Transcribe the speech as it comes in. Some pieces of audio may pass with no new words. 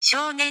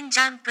少年ジ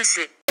ャンプ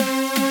ス。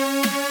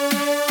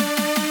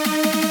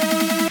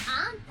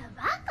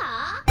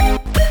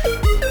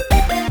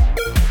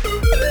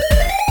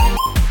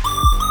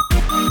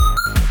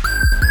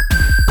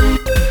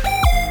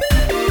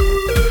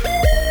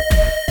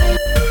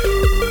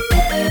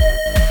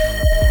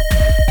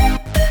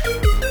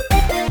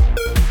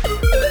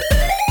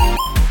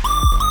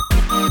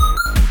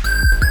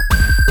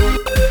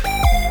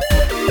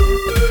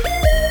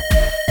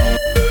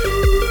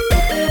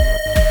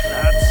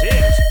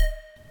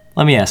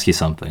Let me ask you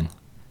something.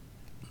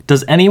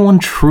 Does anyone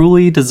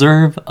truly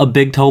deserve a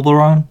big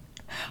Toblerone?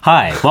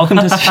 Hi, welcome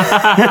to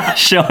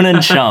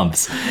Shonen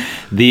Chumps,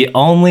 the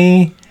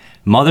only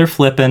mother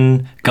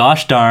flippin'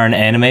 gosh darn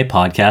anime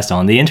podcast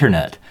on the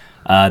internet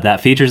that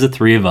features the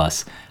three of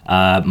us.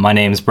 My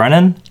name's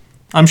Brennan.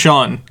 I'm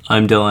Sean.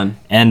 I'm Dylan.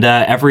 And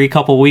every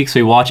couple weeks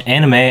we watch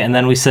anime and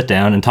then we sit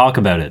down and talk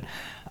about it.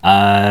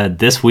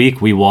 This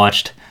week we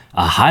watched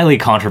a highly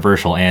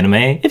controversial anime,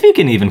 if you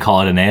can even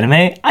call it an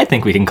anime. I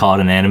think we can call it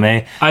an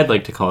anime. I'd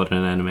like to call it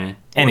an anime.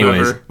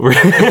 Anyways, we're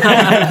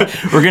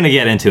gonna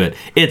get into it.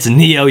 It's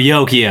Neo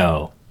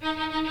Yokio.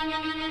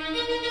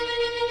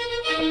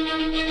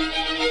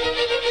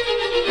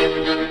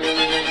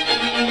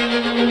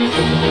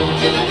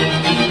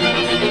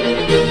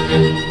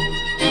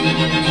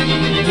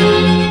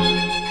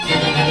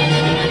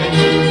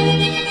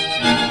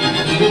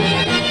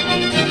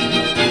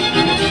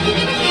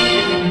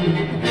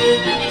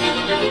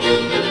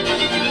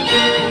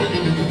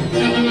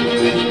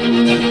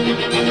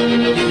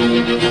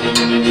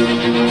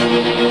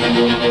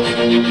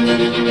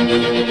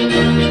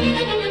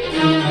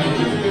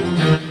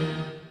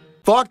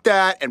 Fuck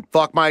that and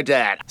fuck my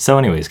dad. So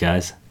anyways,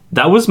 guys.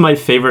 That was my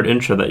favorite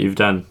intro that you've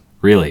done.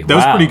 Really? That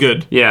was pretty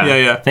good. Yeah.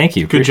 Yeah. Thank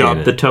you. Good job.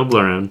 Appreciate The it.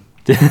 Toblerone.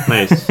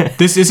 Nice.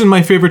 This isn't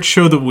my favorite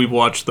show that we've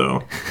watched,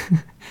 though.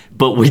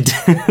 But we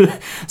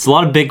it's a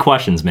lot of big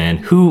questions, man.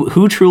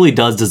 Who truly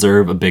does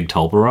deserve a big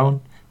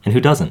Toblerone and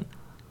who doesn't?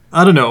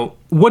 I don't know.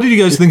 What did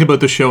you guys think about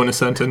the show in a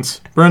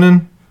sentence?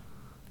 Brennan?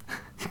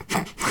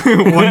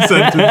 One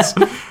sentence.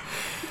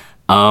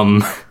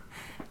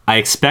 I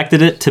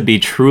expected it to be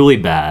truly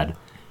bad,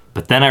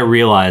 but then I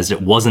realized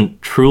it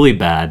wasn't truly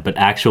bad, but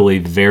actually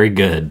very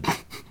good.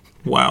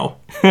 Wow.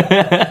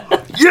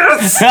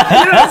 Yes!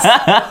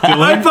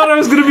 I thought I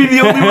was going to be the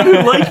only one who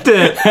liked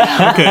it.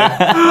 Okay.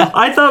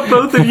 I thought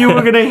both of you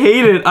were going to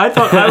hate it. I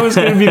thought I was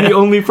going to be the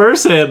only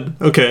person.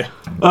 Okay.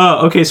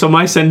 Okay, so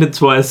my sentence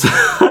was...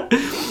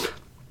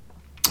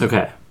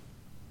 Okay.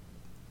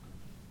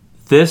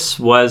 This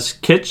was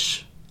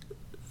kitsch.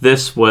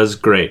 This was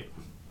great.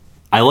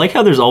 I like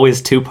how there's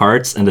always two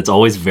parts, and it's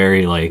always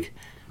very, like,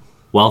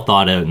 well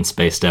thought out and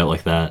spaced out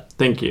like that.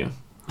 Thank you.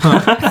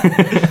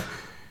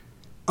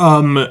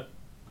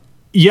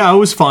 Yeah, it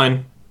was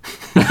fine.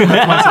 That's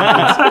my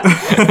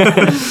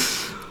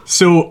sentence.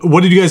 So,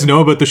 what did you guys know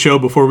about the show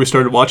before we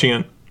started watching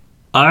it?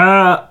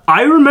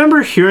 I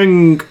remember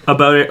hearing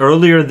about it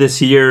earlier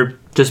this year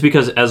just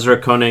because Ezra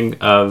Koenig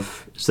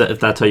if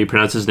that's how you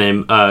pronounce his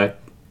name,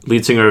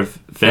 lead singer of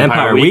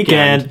Vampire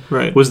Weekend,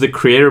 Right. was the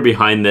creator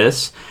behind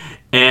this.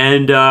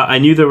 And I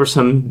knew there were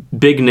some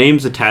big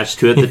names attached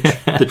to it.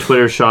 The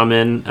Twitter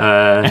shaman,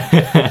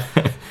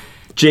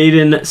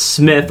 Jaden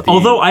Smith.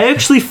 Although I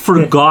actually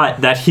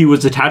forgot that he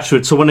was attached to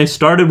it. So when I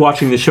started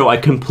watching the show, I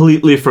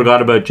completely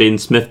forgot about Jaden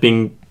Smith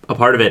being a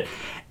part of it.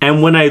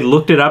 And when I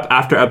looked it up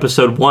after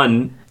episode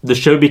 1, the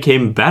show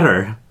became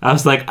better. I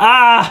was like,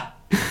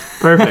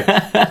 perfect.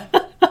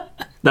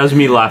 That was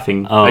me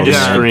laughing. I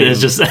just screamed. It's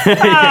just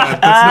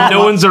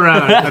No one's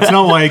around. That's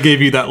not why I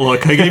gave you that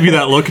look. I gave you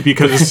that look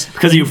because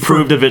you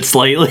proved of it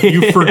slightly.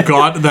 you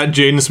forgot that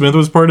Jaden Smith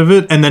was part of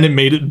it, and then it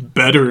made it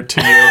better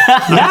to you.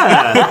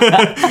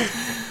 Yeah.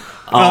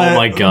 Oh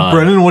my god.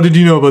 Brennan, what did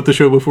you know about the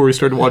show before we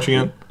started watching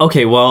it?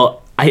 Okay,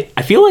 well, I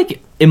feel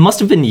like it must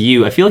have been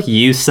you. I feel like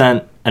you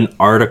sent an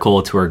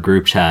article to our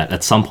group chat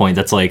at some point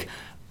that's like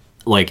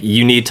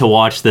you need to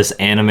watch this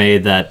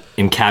anime that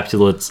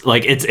encapsulates,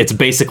 like, it's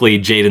basically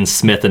Jaden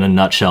Smith in a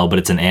nutshell, but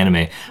it's an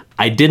anime.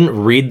 I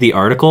didn't read the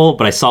article,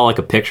 but I saw like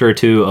a picture or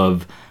two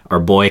of our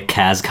boy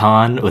Kaz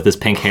Khan with his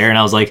pink hair, and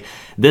I was like,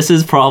 this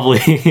is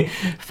probably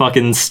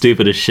fucking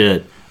stupid as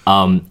shit.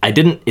 It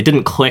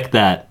didn't click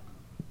that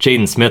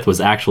Jaden Smith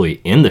was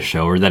actually in the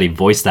show or that he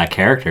voiced that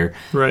character.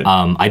 Right.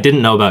 I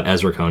didn't know about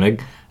Ezra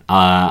Koenig.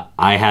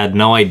 I had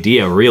no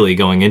idea really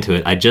going into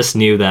it. I just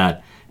knew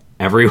that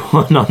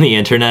everyone on the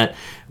internet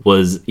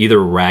was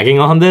either ragging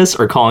on this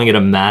or calling it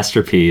a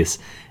masterpiece.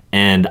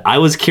 And I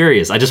was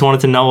curious. I just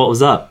wanted to know what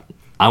was up.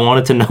 I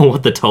wanted to know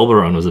what the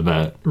Toblerone was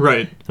about.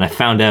 Right. And I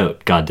found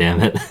out, God damn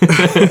it.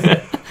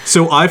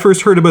 So I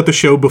first heard about the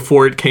show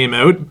before it came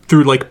out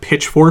through like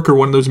Pitchfork or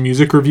one of those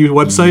music review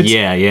websites.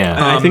 Yeah.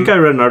 I think I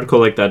read an article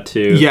like that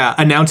too. Yeah,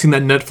 announcing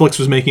that Netflix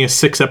was making a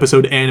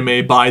 6-episode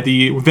anime by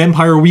the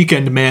Vampire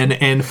Weekend man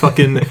and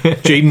fucking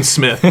Jaden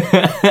Smith.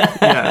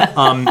 Yeah,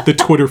 the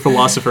Twitter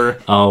philosopher.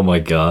 Oh my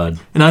god.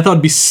 And I thought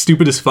it'd be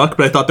stupid as fuck,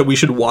 but I thought that we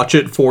should watch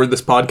it for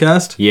this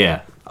podcast.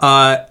 Yeah.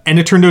 And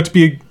it turned out to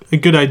be a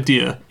good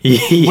idea.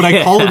 Yeah. Would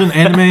I call it an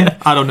anime?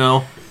 I don't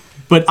know.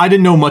 But I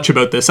didn't know much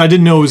about this. I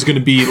didn't know it was going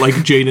to be like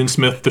Jaden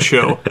Smith, the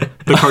show,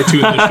 the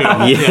cartoon, the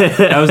show. Yeah.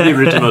 That was the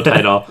original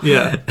title.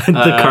 Yeah.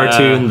 The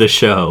cartoon, the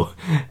show.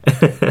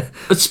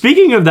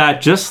 Speaking of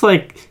that, just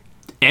like,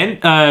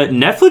 and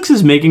Netflix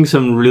is making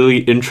some really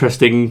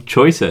interesting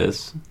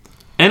choices.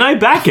 And I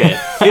back it.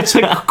 It's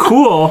like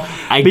cool.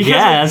 I because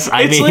guess.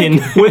 I it's mean,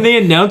 like when they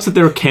announced that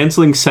they were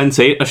canceling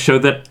Sense8, a show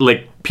that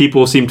like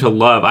people seem to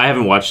love. I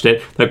haven't watched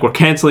it. Like we're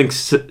canceling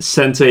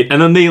Sense8,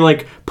 and then they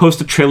like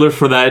post a trailer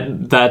for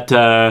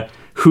that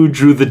Who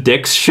Drew the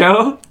Dicks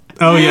show.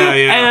 Oh yeah,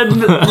 yeah. And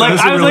like was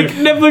a I was really- like,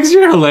 Netflix,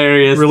 you're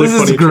hilarious. really This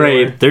is funny great.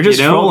 trailer. they're just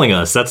You know? trolling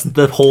us. That's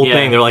the whole Yeah.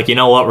 thing. They're like, you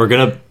know what? We're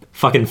gonna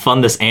fucking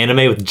fund this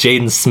anime with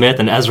Jaden Smith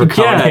and Ezra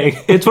Koenig.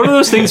 Yeah, it's one of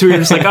those things where you're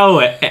just like, oh,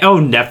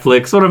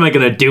 Netflix, what am I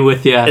gonna do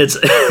with you? It's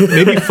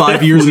Maybe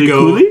 5 years Fully ago.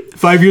 coolly?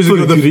 5 years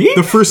ago, Fully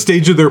the first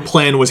stage of their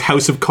plan was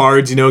House of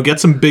Cards. You know, get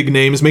some big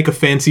names, make a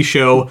fancy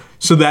show,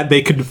 so that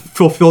they could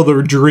fulfill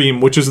their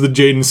dream, which is the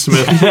Jaden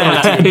Smith.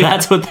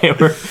 that's what they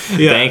were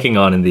Yeah. banking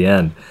on in the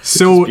end.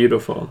 So,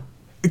 beautiful.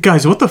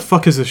 guys, what the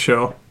fuck is this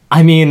show?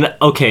 I mean,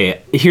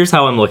 okay, here's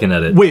how I'm looking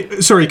at it.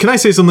 Wait, sorry, can I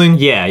say something?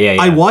 Yeah.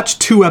 I watched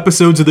 2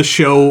 episodes of the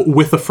show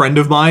with a friend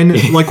of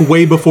mine, like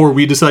way before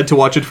we decided to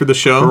watch it for the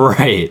show.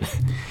 Right.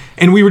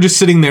 And we were just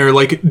sitting there,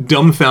 like,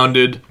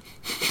 dumbfounded.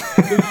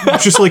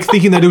 Just, like,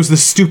 thinking that it was the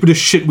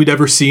stupidest shit we'd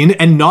ever seen,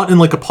 and not in,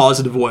 like, a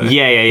positive way.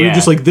 Yeah, yeah, We were yeah.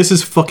 just like, this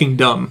is fucking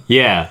dumb.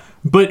 Yeah.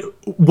 But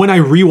when I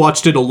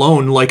rewatched it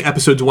alone, like,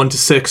 episodes 1 to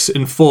 6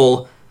 in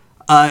full,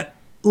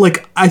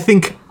 like, I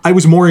think I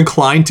was more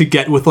inclined to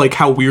get with, like,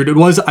 how weird it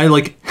was. I,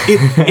 like,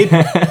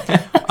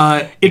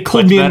 it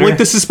pulled me in, better? like,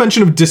 the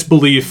suspension of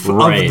disbelief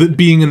Right. of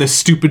being in this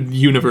stupid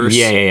universe.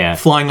 Yeah.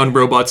 Flying on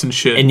robots and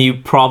shit. And you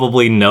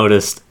probably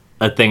noticed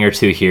a thing or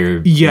two here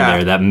and Yeah.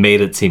 there that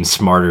made it seem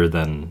smarter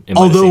than it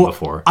might have seemed Although,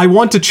 before. I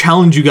want to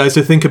challenge you guys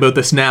to think about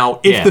this now.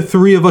 If Yeah. the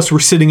 3 of us were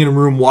sitting in a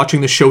room watching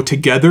the show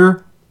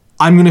together,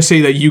 I'm going to say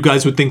that you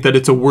guys would think that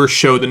it's a worse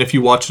show than if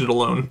you watched it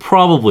alone.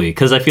 Probably,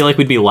 because I feel like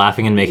we'd be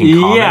laughing and making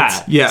Yeah,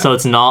 comments. yeah. So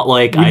it's not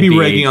like We'd I'd be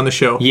ragging on the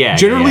show. Yeah.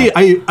 Generally,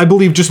 yeah. I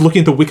believe just looking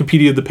at the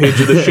Wikipedia, the page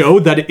of the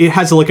show, that it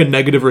has like a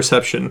negative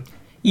reception.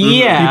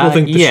 Yeah, People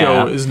think the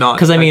show is not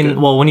because I that mean, good.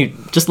 well, when you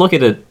just look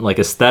at it like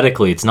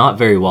aesthetically, it's not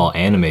very well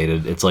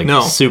animated. It's like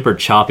No. super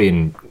choppy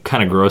and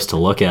kind of gross to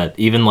look at.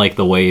 Even like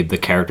the way the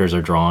characters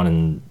are drawn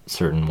in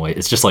certain way,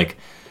 it's just like,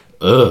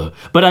 ugh.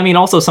 But I mean,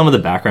 also some of the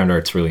background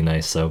art's really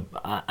nice. So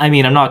I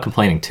mean, I'm not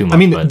complaining too much. I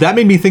mean, but that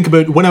made me think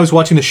about when I was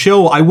watching the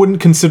show, I wouldn't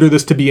consider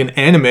this to be an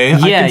anime. I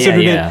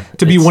considered yeah. it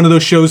to be It's- one of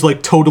those shows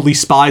like Totally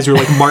Spies or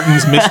like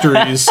Martin's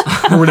Mysteries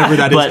or whatever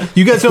that is. But-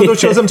 You guys know those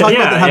shows I'm talking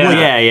about that have like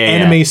yeah.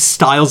 anime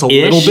styles a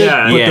little Ish. bit,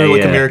 Yeah. but they're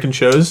like Yeah. American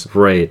shows.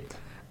 Right.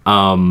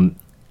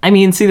 I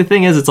mean, see, the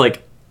thing is, it's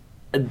like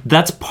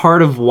that's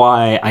part of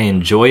why I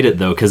enjoyed it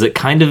though, because it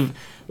kind of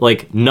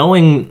like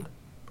knowing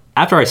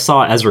after I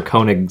saw Ezra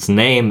Koenig's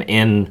name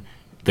in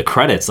the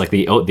credits, like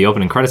the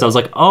opening credits, I was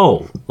like,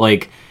 oh,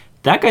 like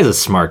that guy's a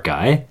smart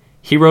guy.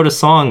 He wrote a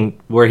song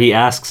where he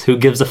asks, "Who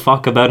gives a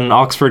fuck about an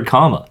Oxford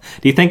comma?"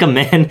 Do you think a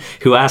man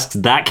who asks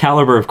that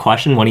caliber of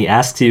question when he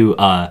asks you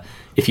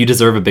if you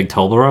deserve a big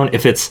Toblerone,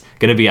 if it's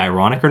gonna be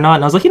ironic or not?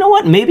 And I was like, you know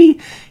what? Maybe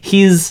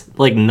he's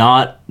like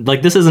not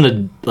like this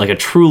isn't a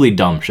truly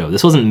dumb show.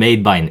 This wasn't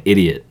made by an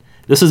idiot.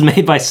 This was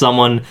made by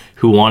someone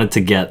who wanted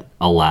to get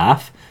a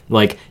laugh.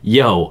 Like,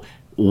 yo,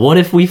 what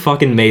if we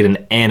fucking made an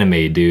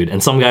anime, dude?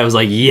 And some guy was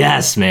like,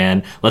 yes,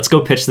 man, let's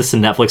go pitch this to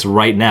Netflix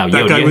right now. That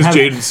Yo, guy do you was have-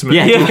 Jaden Smith.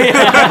 Yeah,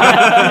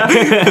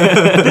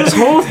 This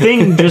whole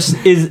thing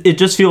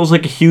just feels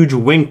like a huge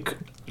wink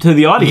to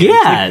the audience.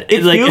 Yeah, Like, it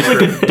it's like- feels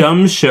like a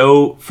dumb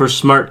show for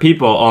smart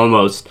people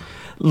almost.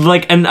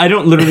 Like, and I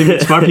don't literally mean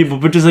smart people,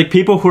 but just like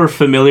people who are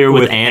familiar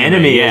with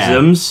anime, yeah.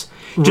 animeisms.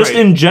 Just Right.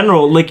 in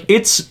general, like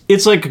it's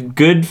like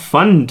good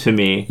fun to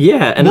me.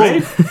 yeah, and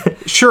Well,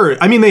 sure.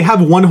 I mean, they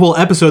have one whole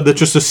episode that's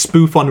just a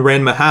spoof on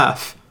Ranma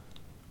Half,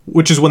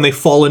 which is when they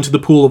fall into the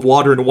pool of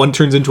water and one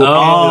turns into a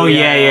Oh, panda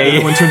yeah, and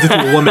yeah. one turns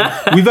into a woman.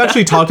 We've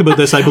actually talked about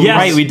this, I believe, Yes,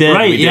 right, we did.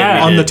 Right, we did, yeah.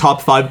 we on did. the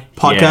Top 5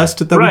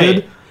 podcast that Right. we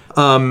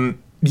did.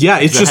 Yeah,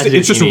 it's That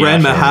had just Inuyasha,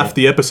 Ranma right? Half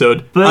the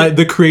episode. But-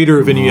 The creator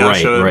of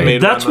Inuyasha Right.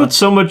 made That's Ranma. what's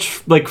so much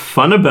like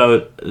fun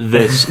about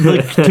this.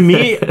 Like to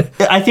me,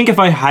 I think if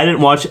I hadn't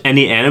watched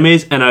any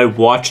animes and I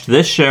watched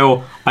this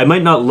show, I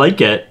might not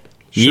like it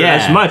Yeah.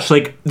 as much.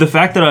 Like the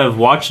fact that I've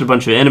watched a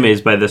bunch of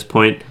animes by this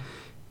point,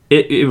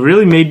 it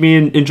really made me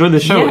enjoy the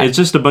show. Yeah. It's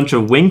just a bunch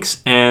of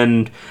winks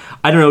and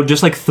I don't know,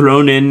 just like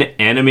thrown in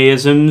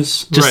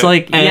animeisms. just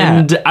Right. like, yeah.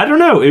 And I don't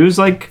know, it was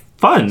like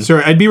fun.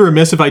 Sorry, I'd be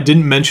remiss if I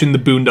didn't mention the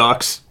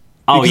Boondocks.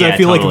 Oh, Because yeah, I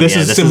feel like totally. this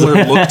Yeah, is this is-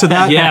 similar look to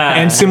that, Yeah.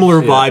 and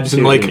similar Yeah, vibes, see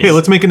and what like, you hey, mean.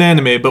 let's make an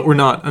anime, but we're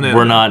not an anime.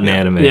 We're not an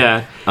anime.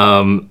 Yeah.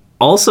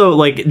 Also,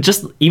 like,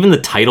 just even the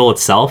title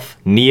itself,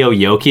 Neo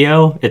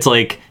Yokio, it's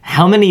like,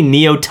 how many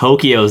Neo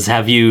Tokyos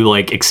have you,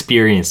 like,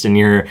 experienced in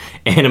your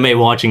anime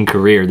watching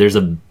career? There's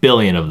a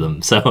billion of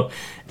them. So,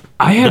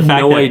 I had the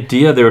fact no that-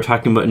 idea they were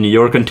talking about New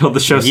York until the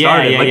show Yeah,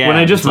 started. yeah, Like yeah. when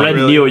I just It's like read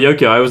really- Neo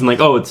Yokio, I wasn't like,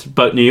 "Oh, it's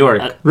about New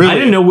York." Really? I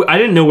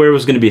didn't know where it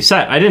was going to be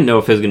set. I didn't know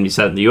if it was going to be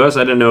set in the U.S.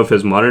 I didn't know if it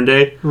was modern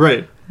day.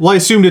 Right. Well, I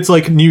assumed it's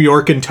like New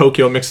York and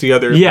Tokyo mixed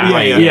together. Yeah,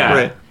 yeah.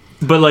 Right.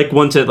 But like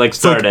once it like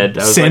It's like started,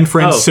 I was San like,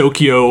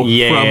 Francisco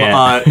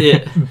Yeah. from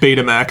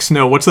Betamax.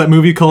 No, what's that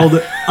movie called?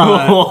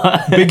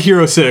 Big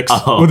Hero 6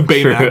 with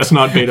Baymax, true.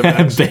 not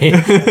Betamax.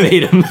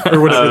 Beta.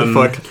 Or whatever the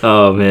fuck.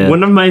 Oh man.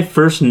 One of my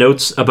first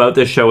notes about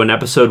this show in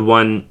episode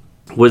 1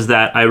 was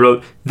that I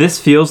wrote, "This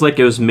feels like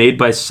it was made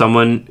by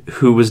someone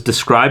who was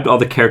described all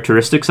the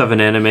characteristics of an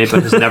anime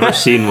but has never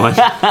seen one."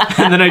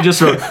 And then I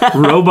just wrote,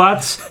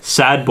 "Robots,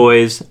 sad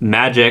boys,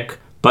 magic,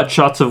 butt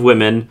shots of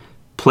women,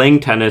 playing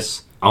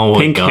tennis, Oh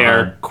my pink God.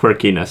 hair,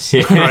 quirkiness."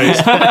 Right.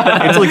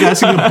 It's like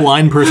asking a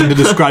blind person to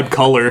describe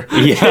color.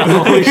 Yeah.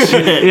 Holy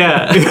shit.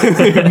 Yeah.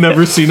 You've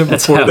never seen it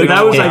before. how But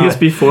that was, I Yeah. guess,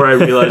 before I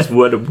realized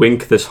what a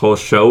wink this whole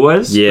show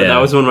was. Yeah. But that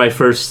was one of my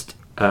first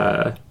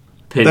opinions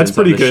That's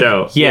pretty on the good.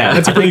 show. Yeah.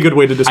 That's a pretty good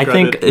way to I describe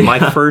think it. my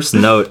first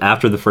note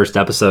after the first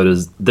episode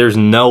is there's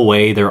no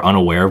way they're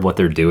unaware of what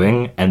they're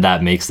doing, and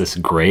that makes this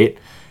great.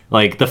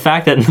 Like the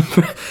fact that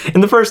in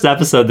the first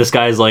episode, this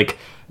guy's like,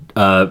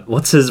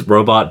 what's his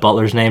robot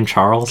butler's name?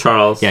 Charles?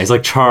 Charles. Yeah, he's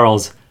like,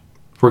 Charles,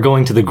 we're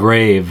going to the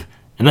grave.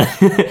 And then,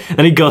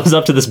 then he goes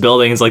up to this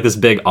building. It's like this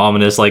big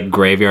ominous like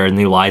graveyard, and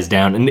he lies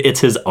down, and it's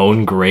his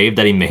own grave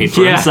that he made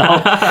for Yeah.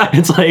 himself.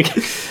 It's like,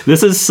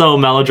 this is so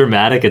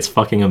melodramatic. It's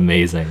fucking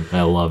amazing.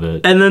 I love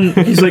it. And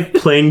then he's like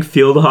playing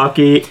field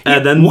hockey,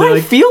 and then Why they,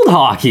 like, field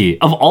hockey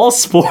of all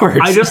sports?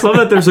 I just love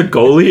that there's a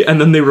goalie, and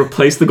then they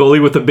replace the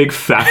goalie with a big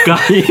fat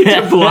guy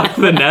Yeah. to block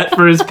the net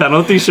for his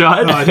penalty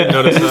shot. Oh, I didn't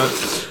notice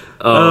that.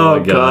 Oh, Oh,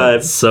 my God.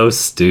 It's so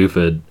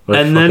stupid. I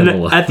And fucking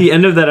then love at the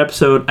end of that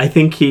episode, I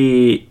think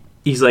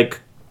he's like,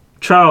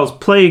 "Charles,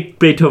 play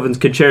Beethoven's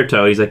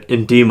concerto." He's like,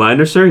 "In D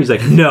minor, sir?" He's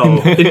like,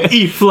 "No, in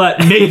E flat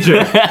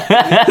major."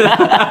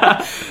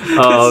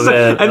 Oh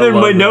man! And then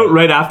my note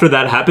right after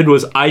that happened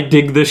was, "I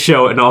dig this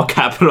show" in all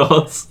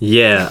capitals.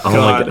 Yeah. Oh my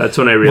God. god. That's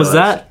when I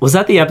realized. Was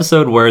that the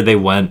episode where they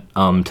went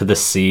to the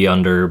sea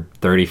under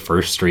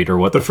 31st Street or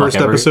what the, fuck first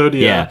ever? episode?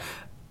 Yeah.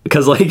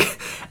 Because like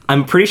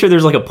I'm pretty sure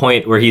there's like a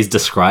point where he's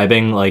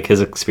describing like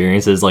his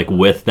experiences like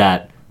with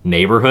that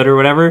neighborhood or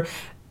whatever,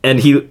 and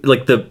he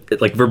like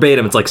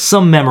verbatim. It's like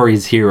some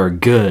memories here are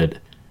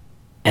good,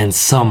 and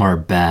some are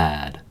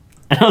bad.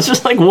 And I was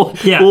just like,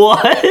 what? Yeah.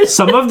 What?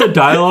 Some of the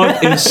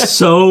dialogue is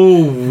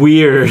so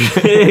weird.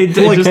 It's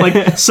just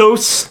like so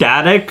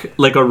static,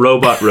 like a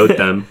robot wrote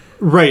them.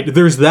 Right,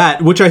 there's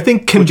that, which I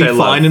think can be I love.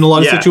 fine in a lot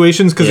of Yeah.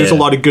 situations because there's a Yeah.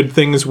 lot of good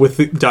things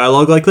with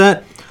dialogue like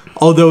that.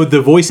 Although the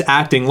voice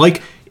acting,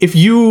 like if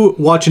you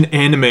watch an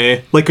anime,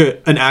 like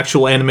an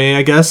actual anime,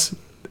 I guess,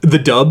 the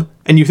dub,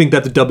 and you think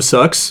that the dub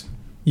sucks,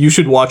 you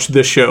should watch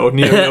this show,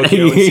 Neo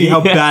Yokio, and see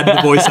how bad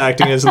the voice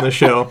acting is in the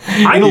show.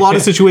 In a lot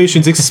of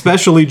situations,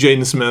 especially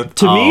Jaden Smith.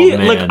 To Oh, me,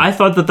 man. like I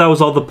thought that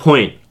was all the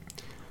point,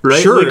 right?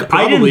 Sure, like,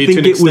 I didn't probably, think to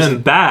an it was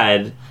extent.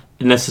 bad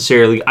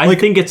necessarily. I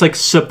think it's like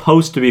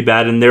supposed to be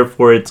bad, and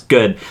therefore it's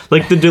good.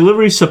 Like the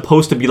delivery's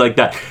supposed to be like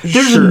that.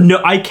 There's Sure.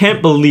 no, I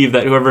can't believe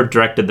that whoever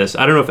directed this.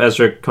 I don't know if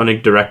Ezra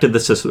Koenig directed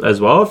this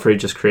as well, if he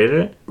just created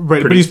it. Right,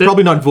 but produced he's it.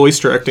 probably not voice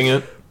directing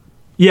it.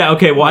 Yeah,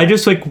 okay, well, I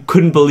just, like,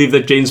 couldn't believe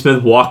that Jane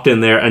Smith walked in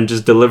there and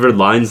just delivered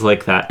lines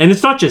like that. And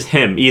it's not just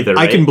him, either,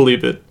 I right? can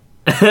believe it.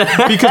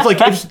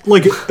 Because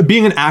like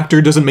being an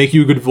actor doesn't make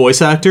you a good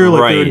voice actor. Like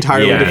they're Right,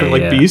 entirely yeah, different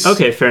like yeah. beasts.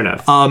 Okay, fair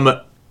enough.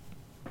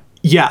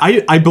 Yeah,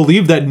 I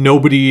believe that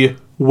nobody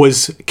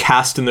was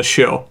cast in the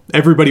show.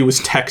 Everybody was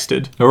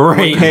texted.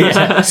 Right. Hey,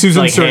 yeah.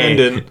 Susan Like, hey.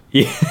 Sarandon,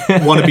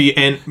 Yeah. want to be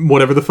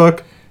whatever the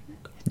fuck.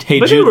 Hey,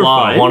 But they Jude were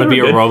Law, fine, want to they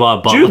be were a good.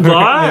 robot butler? Jude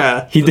Law?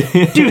 Yeah. He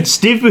did. Dude,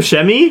 Steve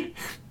Buscemi?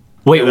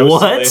 Wait, that was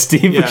what? silly.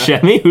 Steve Yeah.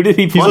 Buscemi? Who did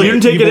he play? like You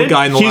didn't take evil it in?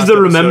 guy in the He's last the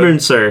episode.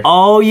 remembrancer.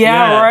 Oh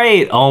yeah, Yeah.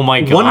 right. Oh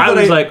my god. One I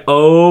that was I- like,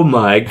 oh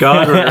my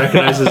god, I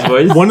recognize his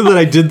voice. One that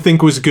I did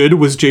think was good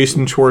was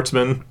Jason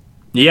Schwartzman.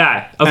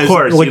 Yeah, of As,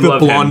 course. like, you the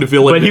love blonde him.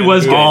 villain But he man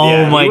was who- good. Oh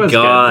yeah, he my was good.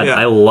 god, Yeah.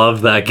 I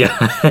love that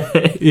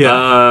guy.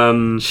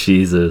 Yeah.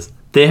 Jesus.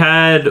 They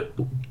had,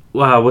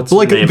 wow, what's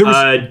Like, his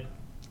there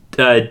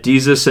name?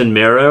 Jesus and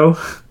Marrow.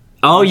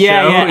 Oh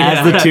yeah, show? yeah.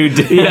 As the Yeah.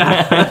 two.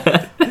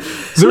 Yeah.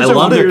 There's I a love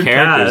lot their of,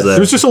 characters. cast. There.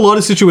 there's just a lot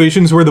of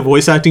situations where the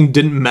voice acting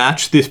didn't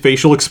match the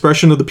facial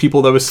expression of the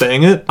people that was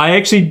saying it. I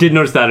actually did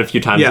notice that a few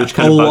times, Yeah, which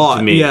kind a of bugged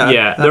lot. me. Yeah,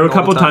 there happened were a all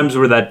couple the time. times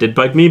where that did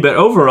bug me, but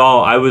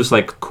overall, I was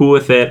like cool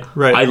with it.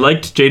 Right. I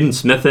liked Jaden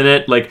Smith in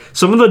it. Like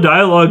some of the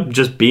dialogue,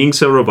 just being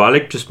so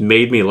robotic, just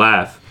made me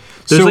laugh.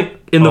 There's So- like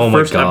in the Oh my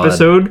first God.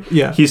 episode,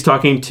 Yeah. he's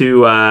talking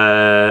to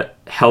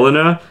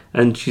Helena,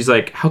 and she's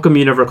like, "How come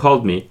you never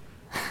called me?"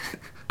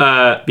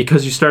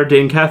 Because you started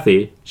dating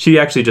Kathy. She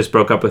actually just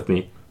broke up with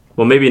me.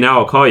 Well, maybe now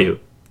I'll call you.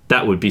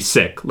 That would be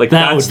sick. Like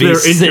That that's would be their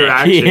sick,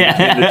 interaction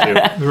yeah. between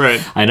the two.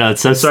 Right. I know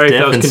it's so Sorry if stiff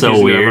that was and so confusing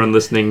to weird. everyone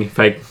listening. If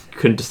I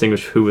couldn't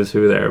distinguish who was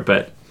who there,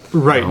 but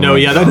Right. no, my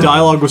yeah, that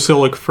dialogue was so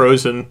like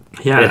frozen.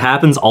 yeah, It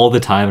happens all the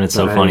time, and it's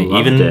so But I funny.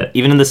 loved Even it.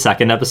 even in the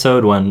second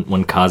episode, when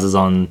Kaz is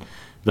on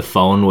the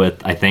phone with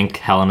I think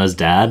Helena's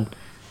dad,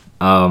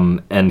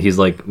 and he's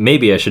like,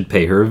 maybe I should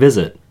pay her a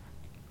visit.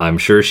 I'm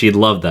sure she'd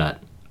love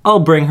that. I'll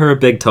bring her a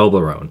big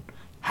Toblerone.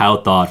 How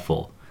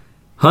thoughtful.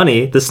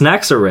 Honey, the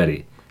snacks are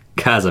ready.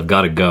 Kaz, I've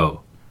got to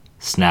go.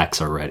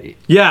 snacks are ready.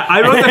 Yeah,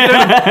 I wrote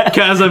that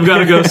down. Kaz, I've got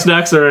to go.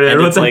 Snacks already. I And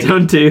wrote it's that like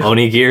down too.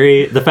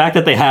 onigiri. The fact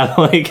that they have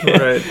like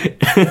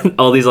Right.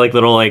 all these like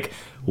little like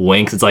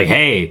winks. It's like,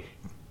 hey,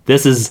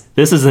 this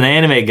is an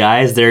anime,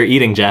 guys. They're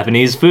eating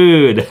Japanese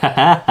food.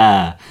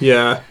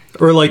 Yeah.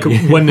 Or like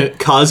when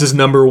Kaz is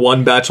number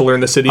one bachelor in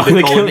the city,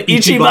 they call him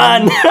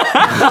Ichiban.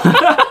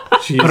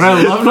 Jesus. But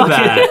I love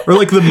that. Or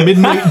like the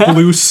midnight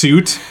blue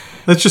suit.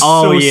 That's just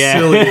Oh, so yeah.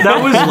 silly.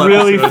 That was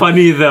really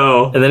funny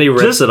though. And then he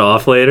rips Just it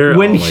off later.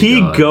 when Oh my he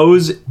God.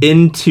 goes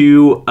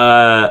into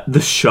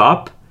the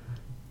shop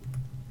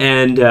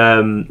and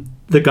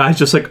the guy's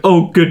just like,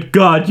 oh good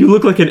god, you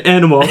look like an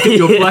animal, I'll give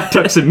you a black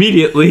tux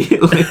immediately.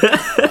 Like,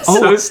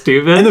 so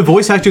stupid. And the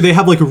voice actor, they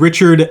have like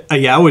Richard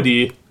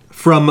Ayawadi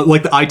from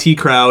like the IT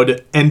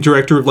Crowd and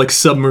director of like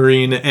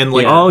Submarine and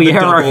like Oh, The yeah,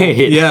 Double. right.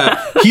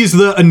 Yeah, he's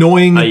the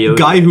annoying Ayoade,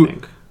 guy I who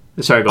think.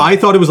 Sorry, go on. I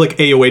thought it was like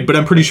Ayoade, but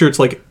I'm pretty sure it's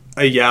like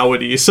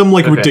Ayawadi, some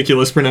like Okay.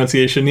 ridiculous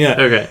pronunciation. Yeah,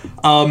 Okay.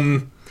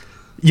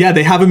 yeah,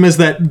 they have him as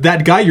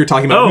that guy you're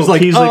talking about. Oh, who's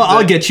like, he's like I'll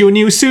the- get you a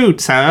new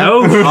suit, huh?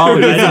 Oh, Oh, I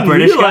he's a didn't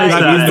British realize guy.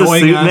 that. He's the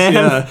annoying suit ass, man.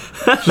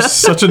 yeah. Just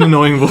such an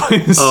annoying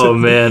voice. Oh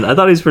man, I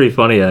thought he was pretty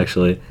funny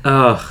actually.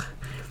 Ugh.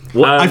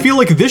 I feel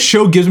like this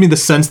show gives me the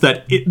sense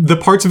that the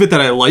parts of it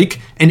that I like,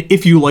 and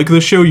if you like the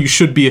show, you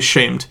should be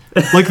ashamed.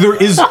 Like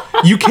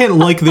you can't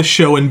like this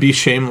show and be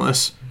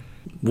shameless.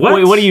 What?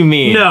 Wait, what do you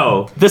mean?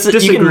 No. This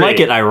is, you can like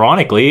it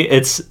ironically.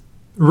 It's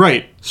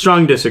Right.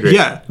 Strong disagree.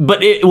 Yeah. but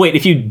wait,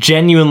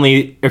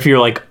 if you're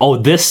like, oh,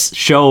 this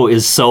show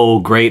is so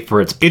great for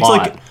its plot.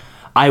 like-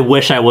 I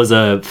wish I was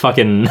a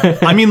fucking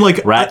I mean,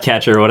 like, rat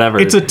catcher or whatever.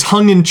 it's a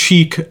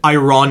tongue-in-cheek,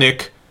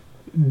 ironic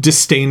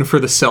disdain for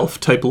the self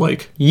type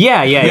like.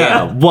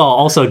 yeah. Well,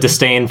 also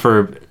disdain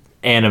for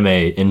anime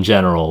in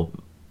general,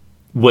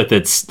 with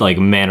its like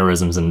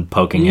mannerisms and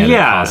poking at it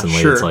Yeah,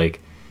 constantly. sure. It's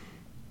like,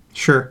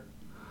 Sure.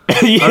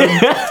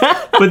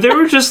 But there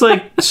were just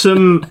like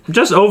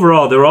just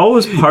overall, there were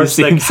always parts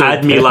You that seem so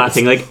had me pissed.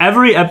 laughing. Like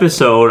every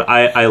episode,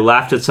 I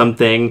laughed at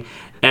something.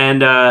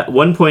 And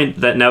one point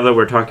that now that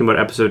we're talking about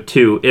episode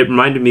 2, it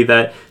reminded me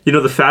that, you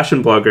know, the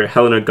fashion blogger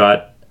Helena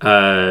got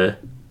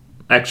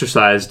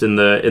exercised in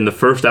the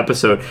first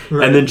episode,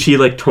 and then she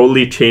like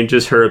totally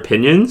changes her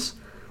opinions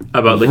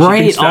about like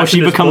Right. thinks Oh, fashion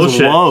she is becomes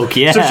bullshit. woke,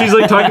 yeah. So she's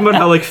like talking about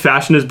how like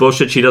fashion is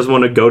bullshit. She doesn't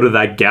want to go to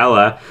that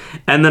gala,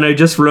 and then I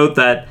just wrote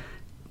that.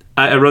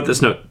 I wrote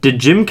this note. Did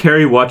Jim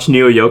Carrey watch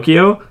Neo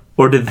Yokio?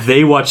 Or did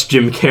they watch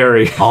Jim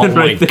Carrey? Oh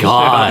my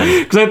God.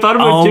 Because I thought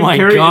about Oh Jim my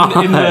Carrey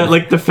in the, God.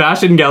 like the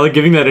fashion gala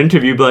giving that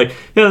interview, be like,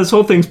 yeah, this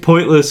whole thing's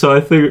pointless, so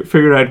I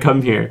figured I'd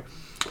come here.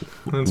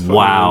 That's funny.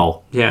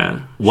 wow.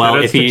 Yeah. Well,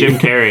 Shoutouts if to he Jim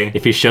Carrey.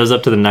 if he shows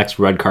up to the next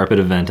red carpet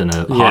event in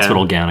a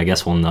hospital gown, I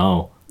guess we'll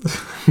know.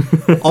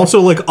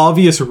 Also, like,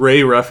 obvious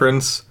Ray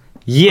reference.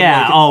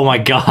 Yeah. Oh my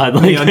God.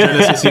 Like, Neon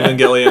Genesis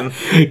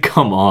Evangelion.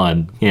 come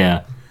on.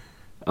 Yeah.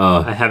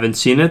 I haven't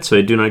seen it, so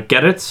I do not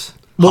get it.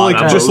 Well, like,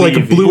 I just like a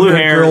believe you. blue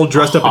hair girl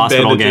dressed up in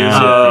hospital bandages.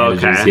 gown. Oh,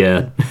 bandages,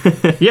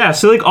 okay. Yeah. Yeah,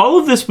 so like all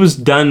of this was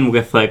done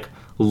with like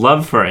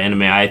love for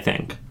anime, I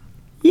think.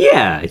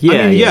 Yeah.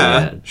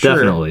 Yeah, sure.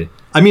 Definitely.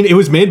 I mean, it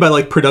was made by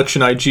like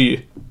Production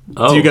IG.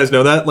 Oh. Do you guys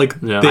know that? Like,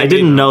 Yeah. they I made-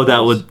 didn't know that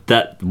would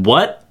that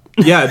what?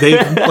 Yeah, they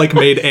like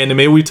made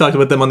anime. We talked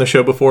about them on the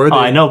show before. Oh,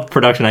 I know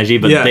Production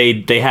IG, but Yeah.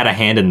 they had a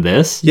hand in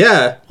this.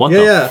 Yeah. What yeah,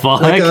 the yeah.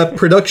 fuck? Like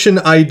Production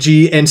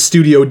IG and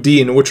Studio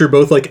Dean, which are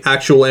both like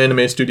actual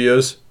anime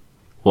studios.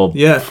 Well,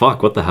 Yeah.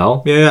 fuck, what the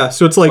hell? Yeah, yeah.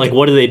 So it's like, Like,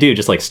 what do they do?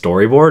 Just like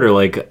storyboard or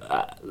like?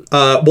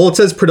 well, it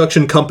says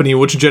production company,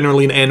 which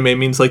generally in anime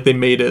means like they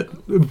made it.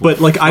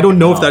 But like, I don't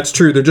know if hell. that's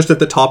true. They're just at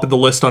the top of the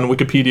list on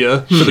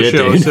Wikipedia for the Shit,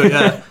 show. dude. So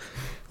yeah,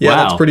 yeah,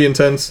 Wow. that's pretty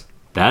intense.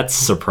 That's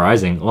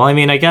surprising. Well, I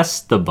mean, I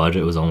guess the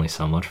budget was only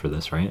so much for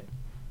this, right?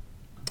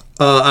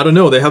 I don't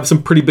know. They have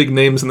some pretty big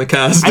names in the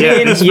cast. I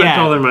mean, they spent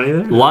yeah. all their money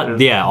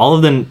there. Yeah, all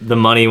of the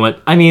money went.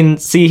 I mean,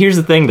 see, here's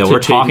the thing, though. We're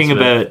Jaden talking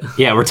Smith.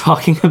 we're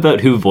talking about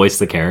who voiced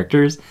the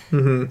characters.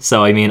 Mm-hmm.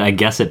 So, I mean, I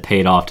guess it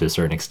paid off to a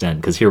certain extent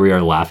because here we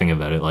are laughing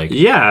about it, like,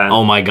 Yeah.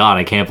 oh my god,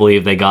 I can't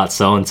believe they got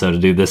so and so to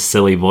do this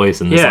silly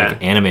voice in this Yeah.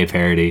 like anime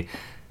parody.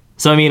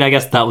 So, I mean, I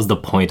guess that was the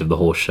point of the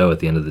whole show at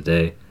the end of the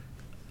day.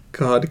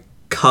 God,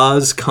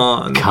 Kaz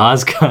Khan.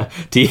 Kazka,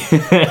 do you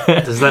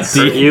Does that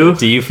hurt you?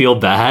 do you feel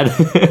bad?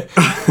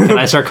 Can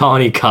I start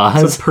calling you It's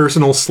Kaz? a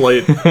personal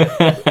slight.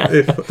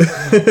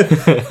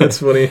 That's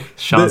funny.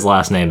 Sean's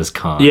last name is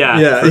Khan. Yeah.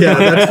 Yeah,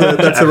 yeah,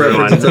 that's the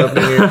reference that's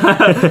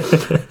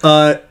happening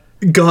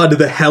here. God,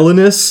 the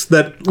Hellenists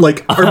that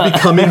like are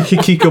becoming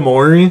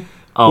hikikomori,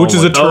 Oh which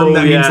is my- a term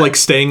that yeah. means like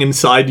staying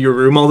inside your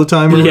room all the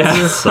time. Or Yeah.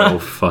 whatever. So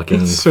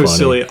fucking So funny.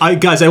 silly.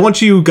 I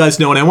want you guys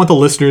to know, and I want the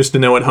listeners to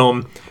know at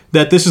home,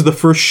 that this is the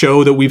first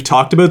show that we've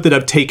talked about that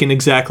I've taken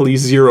exactly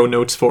 0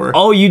 notes for.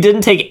 Oh, you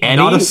didn't take any?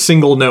 Not a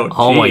single note.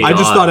 Oh my I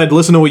just God. thought I'd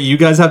listen to what you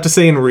guys have to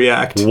say and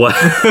react. What?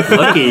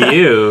 Look at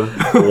you.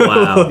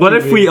 Wow. What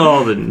if we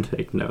all didn't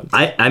take notes?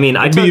 I mean,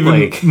 I It'd be took even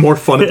like more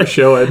fun at the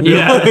show. I'd be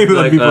Yeah, like,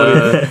 that'd be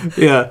funny.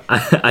 Yeah.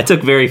 I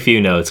took very few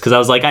notes because I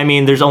was like, I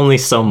mean, there's only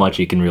so much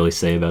you can really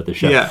say about the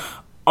show. Yeah.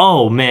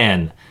 Oh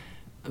man,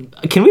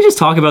 can we just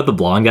talk about the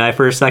blonde guy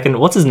for a second?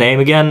 What's his name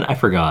again? I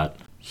forgot.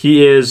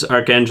 He is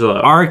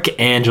Archangelo.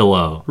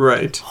 Archangelo.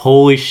 Right.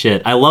 Holy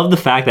shit. I love the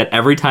fact that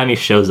every time he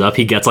shows up,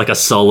 he gets like a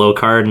solo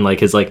card and like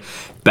his like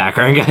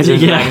background guys are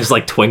just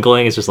like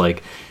twinkling. It's just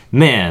like,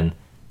 man,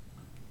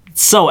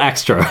 so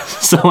extra,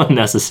 so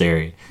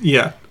unnecessary.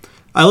 Yeah.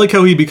 I like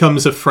how he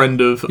becomes a friend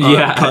of at the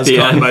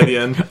Kazkan end. by the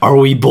end. Are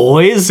we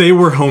boys? Say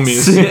we're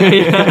homies.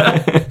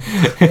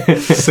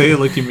 Say it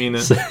like you mean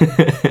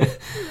it.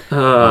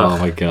 Oh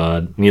my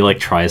god. And he like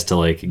tries to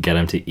like get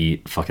him to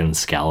eat fucking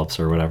scallops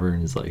or whatever.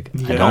 And he's like, I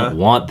Yeah. don't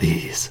want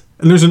these.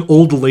 And there's an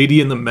old lady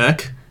in the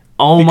mech.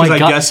 Oh Because my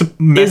god. I guess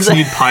mechs Is that-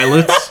 need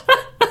pilots.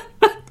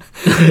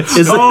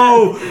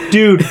 Oh,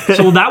 dude.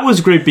 So that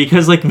was great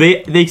because like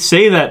they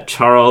say that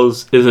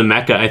Charles is a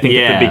mecha, I think, at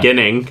Yeah. the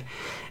beginning.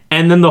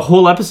 And then the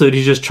whole episode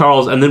he's just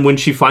Charles, and then when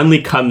she finally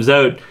comes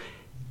out,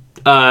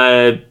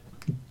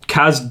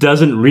 Kaz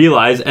doesn't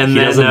realize, and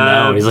then doesn't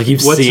know. He's like,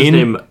 "You've what's seen?" his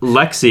name?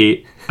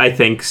 Lexi, I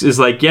think, is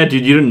like, yeah,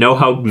 dude, you didn't know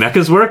how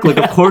mechas work? Like,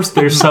 of course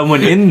there's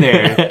someone in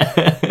there.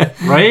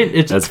 Right?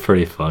 It's That's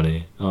pretty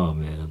funny. Oh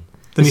man.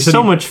 Then he said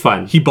so he, much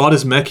fun. he bought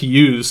his mech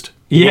used.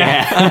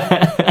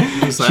 Yeah.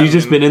 What does that She's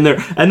just mean? been in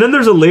there. And then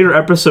there's a later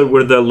episode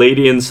where the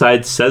lady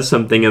inside says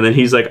something, and then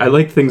he's like, I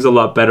like things a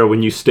lot better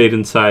when you stayed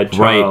inside, Charles.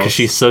 Right, because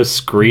she's so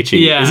screechy.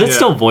 Yeah. Is it Yeah.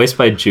 still voiced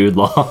by Jude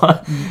Law?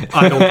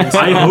 I don't think so.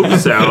 I hope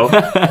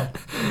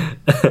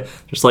so.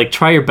 Just like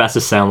try your best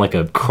to sound like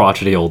a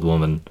crotchety old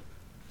woman.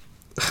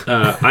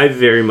 I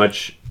very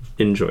much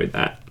enjoyed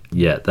that.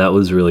 Yeah, that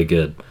was really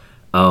good.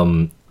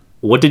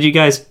 What did you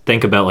guys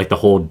think about like the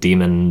whole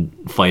demon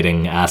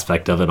fighting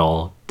aspect of it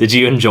all? Did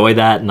you enjoy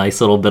that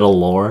nice little bit of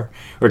lore?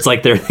 Or it's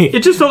like they're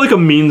It just felt like a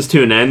means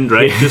to an end,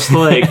 right? Just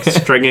like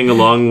stringing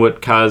along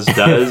what Kaz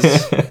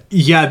does.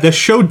 Yeah, the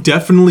show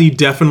definitely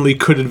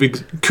could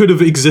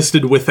have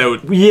existed without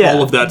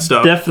all of that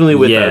stuff. Definitely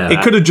with Yeah. that.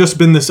 It could have just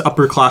been this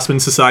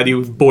upperclassman society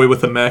with boy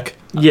with a mech.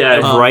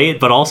 Yeah, right,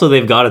 but also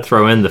they've got to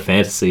throw in the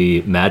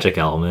fantasy magic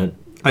element.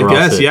 I or else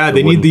guess, it- yeah. it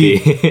They need wouldn't be.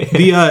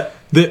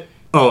 the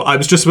Oh, I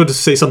was just about to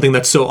say something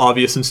that's so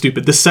obvious and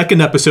stupid. The second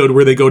episode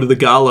where they go to the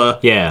gala,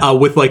 Yeah.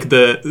 with like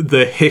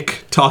the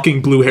hick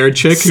talking blue haired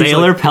chick, who's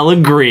Sailor like,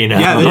 Pellegrino.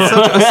 yeah, it's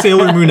such a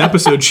Sailor Moon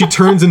episode. She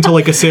turns into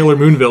like a Sailor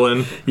Moon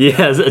villain,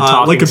 Yes,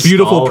 like a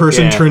beautiful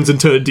person turns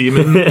into a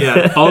demon.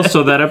 Yeah,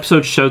 also, that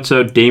episode shouts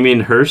out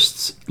Damien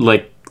Hirst's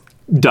like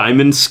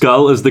diamond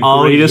skull is the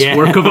Oh, greatest yeah.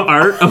 work of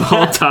art of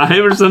all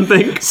time or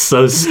something.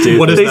 So stupid.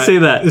 What is They that? say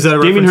that. Is that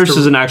a Damien reference Hirst to-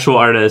 is an actual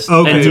artist,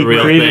 Okay. and It's he a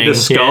real created a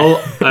thing,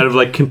 skull out of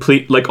like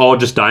complete, like all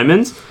just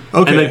diamonds.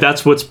 Okay. And like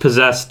that's what's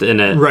possessed in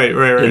it. Right.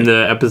 In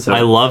the episode. I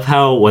love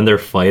how when they're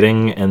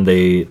fighting and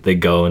they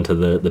go into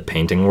the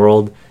painting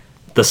world,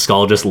 the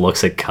skull just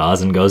looks at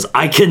Kaz and goes,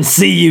 "I can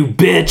see you,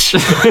 bitch."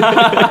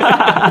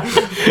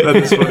 That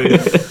is funny.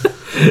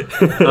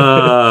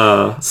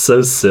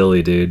 So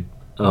silly, dude.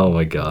 Oh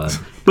my god.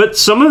 But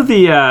some of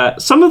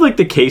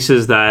the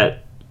cases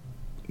that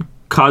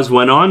Kaz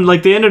went on,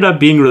 like they ended up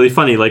being really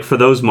funny. Like for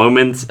those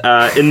moments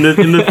in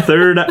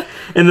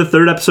the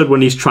third episode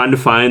when he's trying to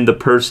find the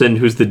person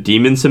who's the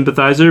demon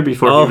sympathizer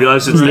before he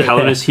realizes it's the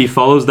Hellenist, he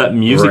follows that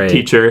music Right.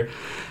 teacher,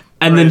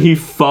 and then he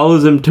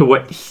follows him to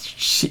what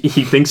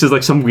he thinks is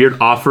like some weird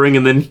offering,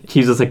 and then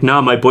he's just like,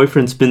 "Nah, my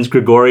boyfriend spins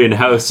Gregorian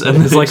house,"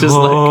 and it's like just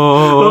like,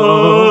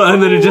 "Oh,"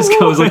 and then it just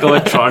goes like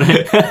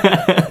electronic.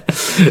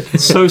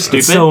 It's so stupid.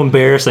 It's so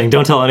embarrassing.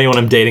 Don't tell anyone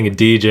I'm dating a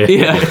DJ.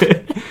 Yeah.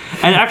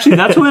 And actually,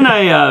 that's when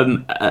I,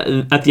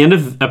 at the end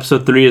of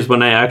episode 3 is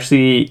when I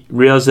actually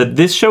realized that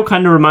this show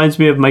kind of reminds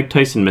me of Mike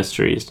Tyson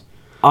Mysteries.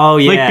 Oh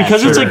yeah. Like,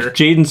 because it's sure. like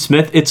Jaden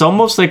Smith, it's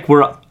almost like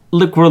we're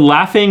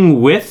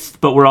laughing with,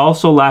 but we're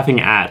also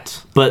laughing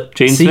at But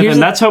Jaden see, Smith. here's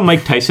And the- that's how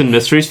Mike Tyson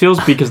Mysteries feels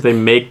because they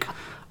make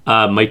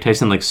Mike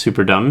Tyson like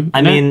super dumb.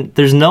 I mean,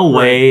 there's no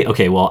way.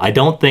 Okay, well, I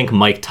don't think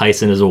Mike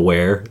Tyson is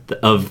aware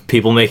of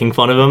people making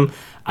fun of him.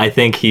 I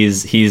think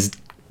he's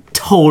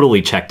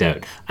totally checked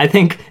out. I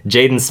think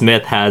Jaden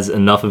Smith has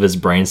enough of his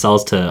brain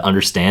cells to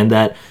understand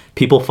that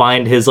people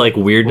find his like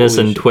weirdness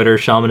and Twitter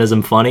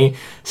shamanism funny.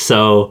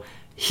 So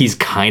he's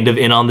kind of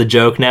in on the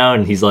joke now,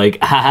 and he's like,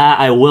 haha,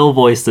 I will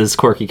voice this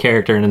quirky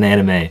character in an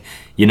anime,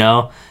 you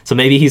know? So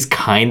maybe he's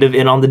kind of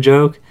in on the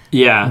joke,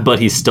 yeah. but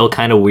he's still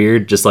kind of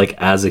weird, just like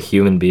as a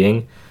human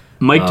being.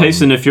 Mike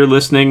Tyson, if you're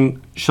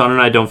listening, Sean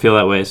and I don't feel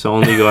that way, so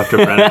only go after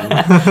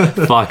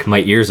Brennan. Fuck, my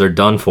ears are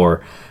done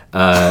for.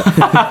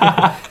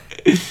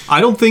 I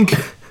don't think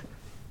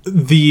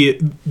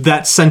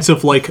that sense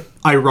of like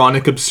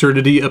ironic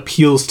absurdity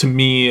appeals to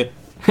me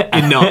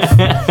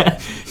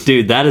enough.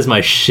 Dude, that is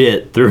my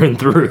shit through and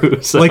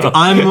through. So. Like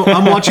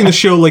I'm watching the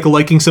show, like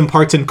liking some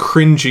parts and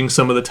cringing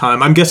some of the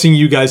time. I'm guessing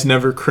you guys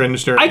never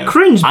cringed or I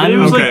cringed, but it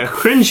was Okay. like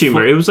cringe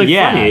humor. It was like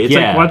Yeah, funny. It's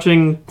yeah. like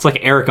watching. It's like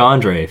Eric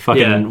Andre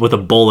fucking Yeah. with a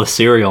bowl of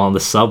cereal on the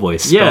subway,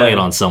 spilling Yeah. it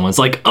on someone. It's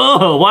like,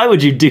 oh, why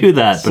would you do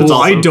that? But it's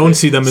Well, I also don't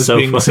see them as so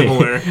being funny.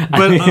 similar.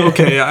 But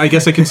okay, I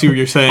guess I can see what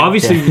you're saying.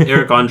 Obviously,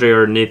 Eric Andre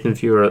or Nathan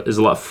Fielder is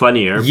a lot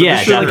funnier. But Yeah,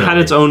 the show like, had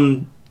definitely. its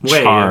own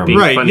way Charm. of being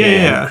right? funny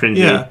Yeah, and cringy.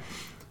 yeah.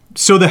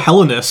 So the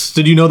Hellenists,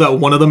 did you know that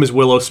one of them is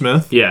Willow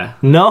Smith? Yeah.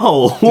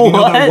 No. You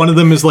know that What? one of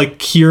them is like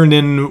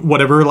Kiernan,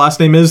 whatever her last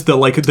name is,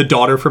 the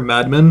daughter from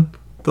Mad Men,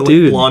 the like,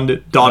 Dude.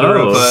 blonde daughter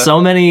Oh. of. So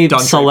many Don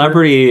Draper.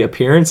 celebrity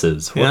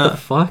appearances. What Yeah. the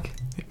fuck?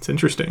 It's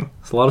interesting.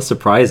 It's a lot of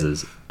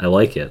surprises. I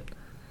like it.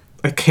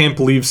 I can't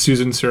believe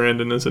Susan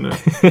Sarandon is in it.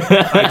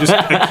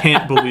 I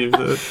can't believe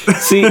that.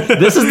 See,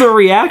 this is the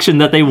reaction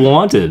that they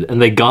wanted, and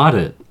they got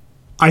it.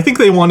 I think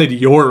they wanted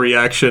your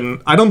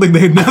reaction. I don't think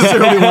they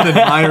necessarily wanted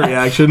my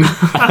reaction.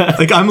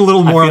 Like I'm a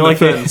little more on the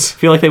fence.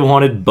 Feel like they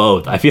wanted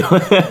both. I feel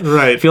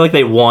Right. I feel like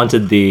they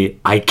wanted the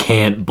I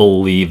can't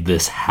believe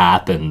this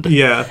happened.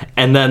 Yeah.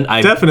 And then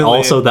I Definitely.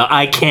 also the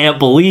I can't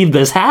believe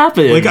this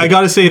happened. Like I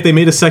gotta say, if they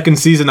made a second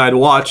season, I'd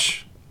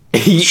watch.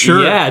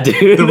 Sure. Yeah,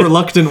 dude. The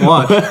reluctant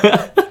watch.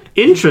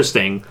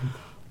 Interesting.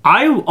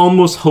 I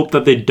almost hope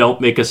that they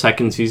don't make a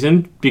second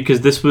season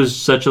because this was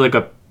such like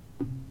a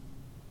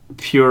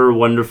pure,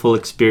 wonderful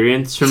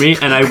experience for me,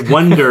 and I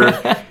wonder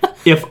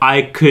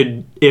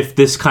if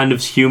this kind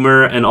of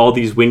humor and all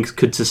these winks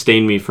could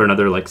sustain me for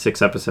another like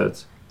 6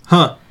 episodes.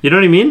 Huh. You know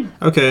what I mean?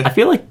 Okay. I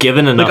feel like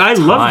given enough Like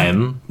I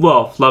time.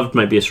 loved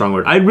might be a strong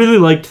word. I really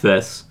liked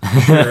this,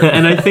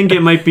 and I think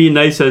it might be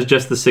nice as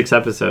just the 6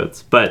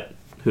 episodes, but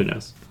who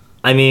knows?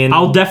 I mean,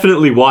 I'll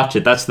definitely watch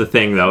it. That's the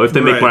thing, though. If they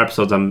make Right. more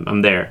episodes,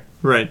 I'm there.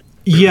 Right.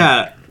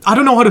 Yeah. I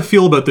don't know how to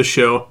feel about this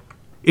show.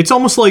 It's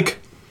almost like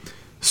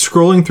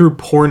scrolling through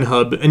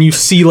Pornhub and you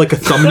see like a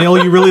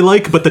thumbnail you really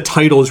like, but the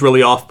title is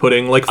really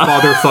off-putting, like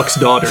Father Fucks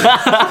Daughter.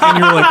 And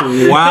you're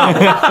like,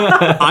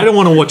 wow, I don't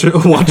want to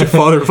watch a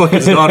father fuck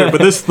his daughter,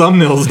 but this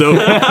thumbnail's dope.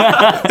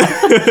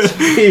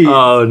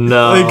 oh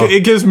no. Like,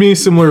 it gives me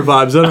similar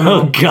vibes. I don't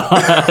know. Oh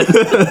god.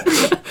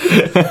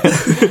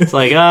 It's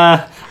like,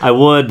 I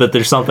would, but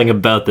there's something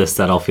about this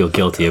that I'll feel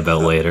guilty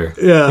about later.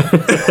 Yeah.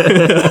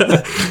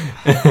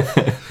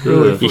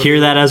 You hear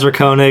that, Ezra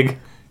Koenig?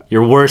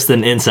 You're worse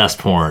than incest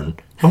porn.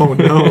 Oh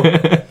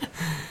no.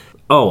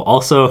 Oh,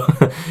 also,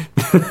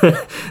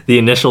 the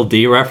initial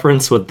D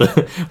reference with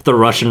the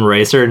Russian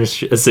racer, and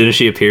as soon as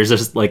she appears,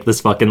 there's like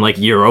this fucking like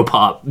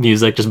Europop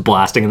music just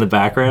blasting in the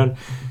background.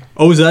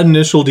 Oh, is that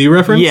Initial D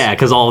reference? Yeah,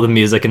 because all the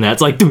music in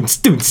that's like doons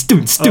doons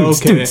doons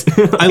doons Okay. doons.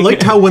 I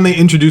liked how when they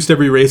introduced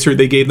every racer,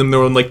 they gave them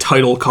their own like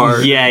title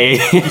card. Yeah. You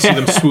see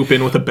them swoop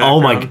in with a background.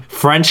 Oh my,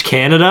 French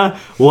Canada?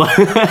 What?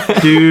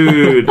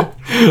 Dude.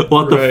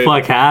 What the Right.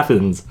 fuck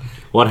happens?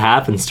 What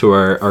happens to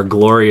our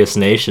glorious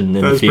nation in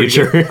the That was pretty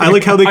future? good. I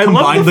like how they love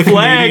combined the the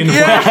flag.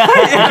 Canadian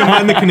flag. They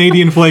combined the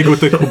Canadian flag with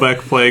the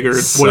Quebec flag or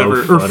So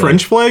whatever. Or funny.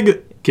 French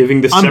flag?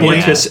 Giving the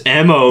separatists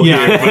ammo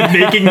Yeah. here, but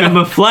making them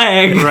a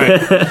flag.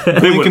 Right.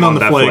 Blinking wouldn't on want the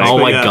that flag. flag. Oh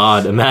but my yeah.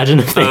 god, imagine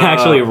if they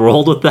actually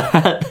rolled with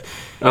that.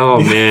 Oh,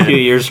 A few man.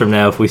 years from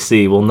now, if we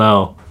see, we'll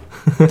know.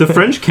 The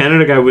French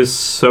Canada guy was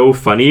so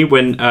funny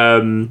when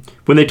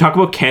they talk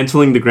about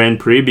canceling the Grand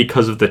Prix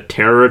because of the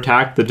terror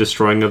attack, the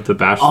destroying of the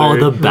Bachelor.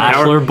 Oh, the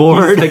Bachelor Tower.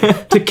 board. He's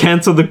like, to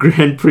cancel the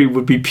Grand Prix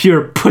would be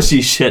pure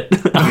pussy shit.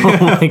 Oh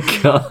my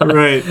god.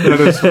 Right. That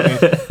is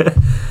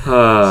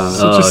funny.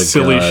 Such a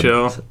silly God.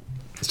 show.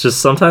 It's just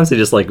sometimes they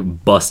just like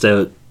bust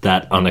out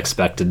that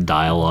unexpected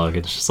dialogue.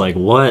 It's just like,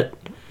 what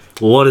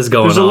is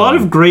going on? There's a lot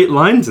of great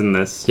lines in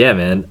this. Yeah,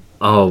 man.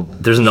 Oh,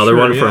 there's another Sure,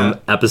 one yeah. from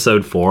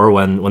episode 4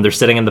 when they're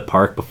sitting in the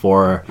park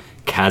before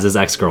Kaz's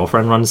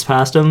ex-girlfriend runs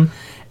past him,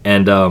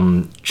 and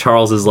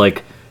Charles is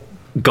like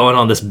going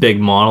on this big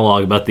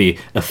monologue about the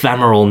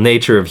ephemeral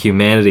nature of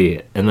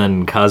humanity, and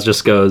then Kaz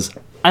just goes,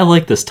 "I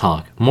like this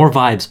talk. More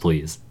vibes,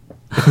 please."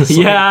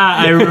 Yeah,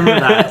 I remember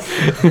that.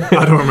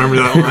 I don't remember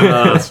that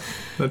one.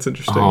 That's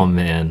interesting. Oh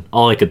man,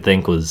 all I could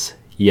think was,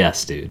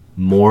 yes, dude,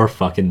 more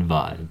fucking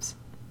vibes.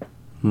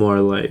 More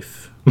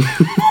life.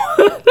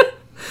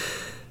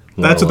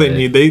 That's what they life.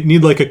 need. They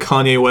need like a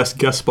Kanye West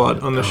guest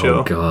spot on the Oh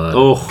show. god,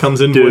 Oh,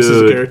 Comes in,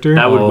 voices a character.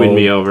 That would win Oh.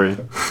 me over.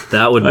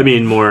 that would I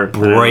mean, more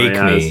break than it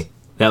already me. has.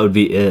 That would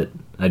be it.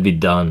 I'd be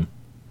done.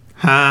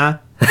 Huh?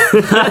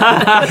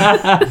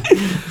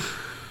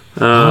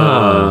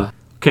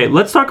 Okay,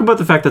 let's talk about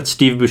the fact that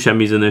Steve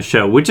Buscemi's in this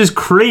show, which is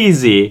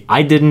crazy.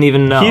 I didn't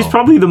even know. He's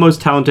probably the most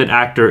talented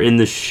actor in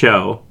the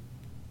show,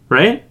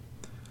 right?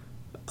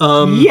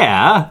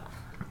 Yeah.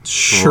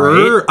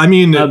 Sure. Right. I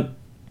mean,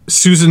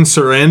 Susan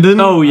Sarandon.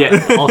 Oh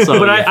yeah. Also,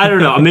 But I don't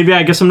know. Maybe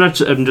I guess I'm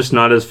just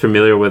not as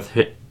familiar with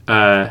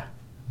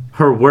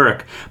her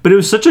work. But it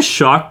was such a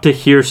shock to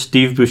hear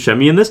Steve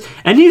Buscemi in this,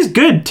 and he's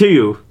good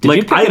too. Did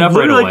you pick it up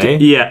right literally away?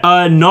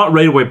 Yeah, not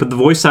right away, but the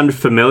voice sounded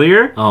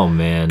familiar. Oh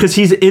man. Because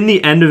he's in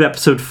the end of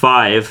episode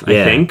 5, I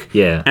Yeah, think.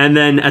 yeah. And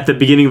then at the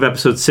beginning of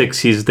episode 6,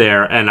 he's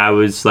there, and I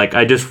was like,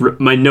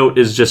 my note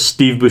is just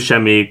Steve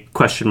Buscemi ?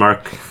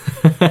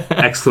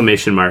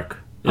 Exclamation mark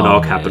in Oh, all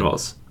man.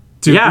 capitals.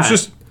 Dude, yeah.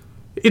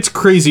 it's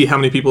crazy how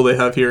many people they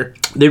have here.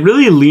 They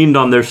really leaned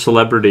on their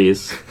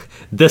celebrities.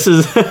 This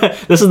is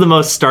the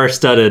most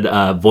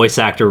star-studded voice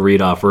actor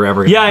read-off we're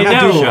ever gonna Yeah, I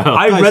have on the know. show.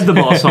 I read them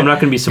all, so I'm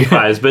not going to be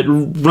surprised. But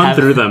run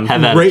through them.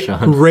 Have at it, Ray,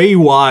 Sean. Ray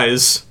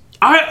Wise.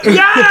 I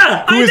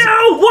is-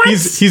 know. What?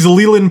 He's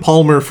Leland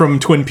Palmer from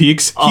Twin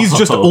Peaks. He's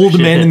just Oh, old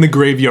man shit. in the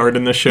graveyard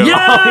in the show.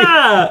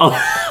 yeah.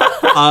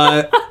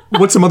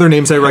 What's some other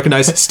names I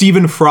recognize?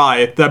 Stephen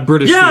Fry, that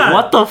British Yeah. dude.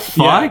 What the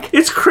fuck?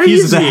 It's crazy.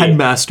 He's the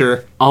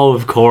headmaster. Oh,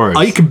 of course.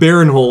 Ike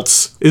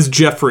Barinholtz is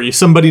Jeffrey.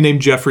 Somebody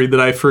named Jeffrey that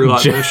I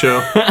forgot in the show.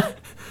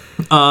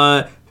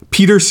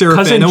 Peter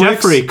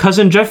Serafinowicz.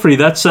 Cousin Jeffrey.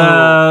 That's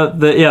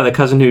the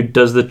cousin who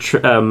does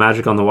the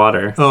magic on the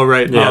water. Oh,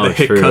 right. Yeah, the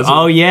hit true. cousin.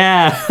 Oh,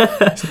 yeah.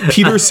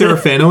 Peter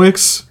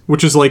Serafinowicz,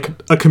 which is like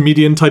a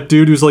comedian type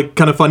dude who's like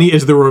kind of funny,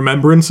 is the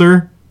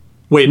Remembrancer.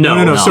 Wait, no.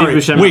 Sorry.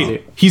 Steve Buscemi.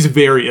 Wait, he's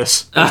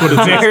Various. That's what it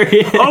says.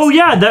 Very- Oh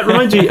yeah, that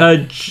reminds me.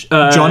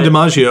 John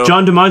DiMaggio.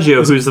 John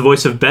DiMaggio, who's the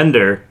voice of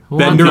Bender.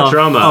 Bender, the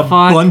drama. a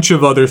fuck? bunch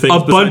of other things. A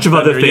bunch of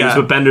other Bender, things, yeah.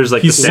 but Bender's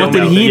like He's- the What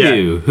standout. did he Yeah.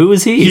 do? Who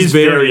is he? He's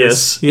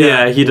Various. various.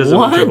 Yeah, he does a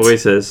bunch of What?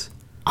 voices.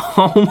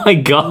 Oh my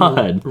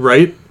god.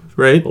 Right?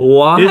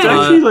 Why? It's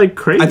actually like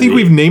crazy. I think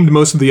we've named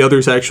most of the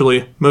others,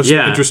 actually. Most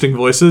Yeah. interesting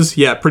voices.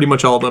 Yeah, pretty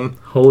much all of them.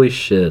 Holy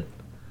shit.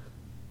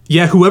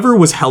 Yeah, whoever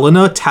was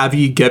Helena,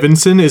 Tavi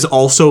Gevinson, is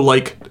also,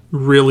 like,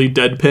 really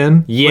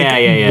deadpan. Yeah,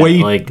 Like, yeah. Way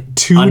Like,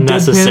 too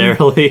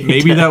unnecessarily deadpan.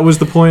 Maybe that was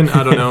the point.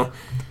 I don't know.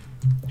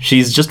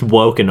 She's just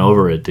woken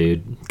over it,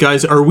 dude.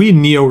 Guys, are we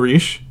Neo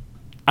Riche?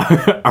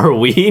 Are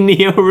we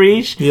Neo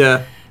Riche?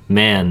 Yeah.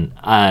 Man,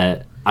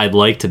 I'd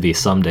like to be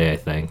someday, I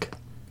think.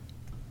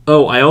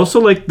 Oh, I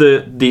also like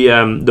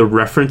the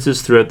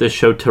references throughout this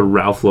show to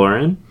Ralph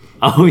Lauren.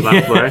 Oh,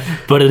 yeah. Lauren.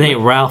 But it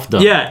ain't Ralph, though.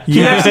 Yeah,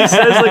 he actually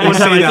says like one say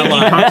time, I that think he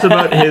line. talks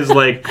about his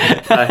like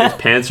his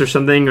pants or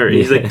something, or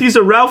he's like, these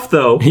are Ralph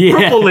though, Yeah.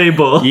 purple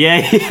label.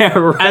 Yeah,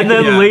 right. And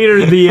then Yeah.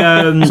 later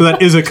So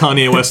that is a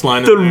Kanye West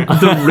line. in there.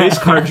 the race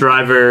car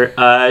driver,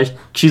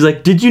 she's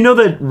like, did you know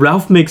that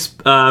Ralph makes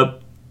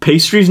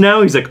pastries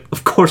now? He's like,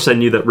 of course I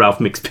knew that Ralph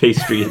makes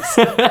pastries.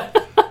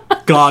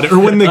 God. Or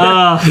when the...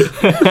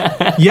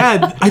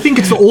 yeah, I think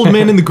it's the old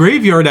man in the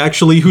graveyard,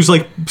 actually, who's,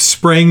 like,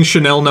 spraying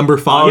Chanel No.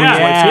 5.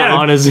 yeah, yeah,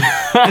 on his...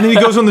 And then he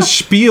goes on the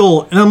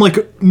spiel, and I'm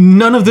like,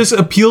 none of this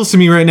appeals to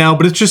me right now,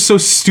 but it's just so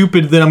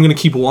stupid that I'm going to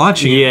keep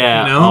watching it,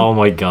 yeah. you know? Oh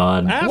my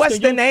god. What's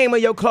the name of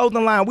your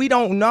clothing line? We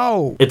don't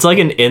know. It's like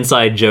an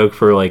inside joke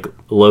for like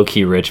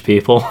low-key rich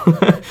people.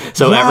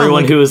 So Yeah,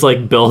 everyone like- who is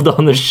like billed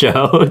on the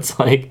show, it's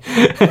like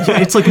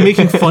It's like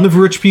making fun of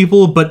rich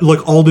people, but,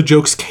 like, all the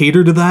jokes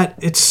cater to that.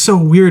 It's so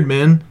weird,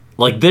 man.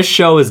 this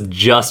show is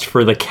just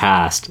for the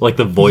cast, like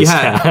the voice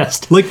Yeah.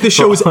 cast. Like, the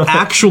show is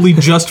actually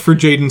just for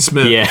Jaden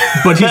Smith. Yeah.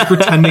 But he's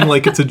pretending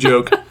like it's a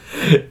joke.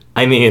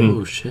 I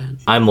mean, Oh shit!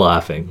 I'm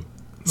laughing.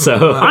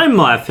 So I'm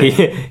laughing.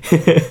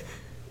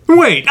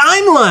 Wait,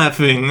 I'm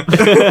laughing.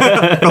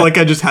 I felt like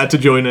I just had to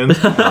join in.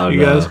 oh, You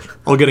no. guys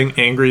all getting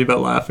angry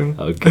about laughing.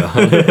 Oh god.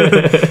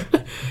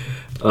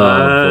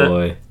 Oh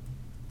boy.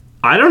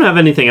 I don't have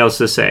anything else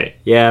to say.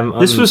 Yeah,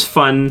 This was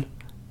fun,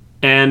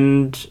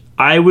 and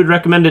I would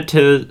recommend it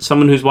to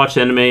someone who's watched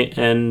anime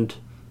and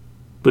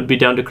would be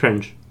down to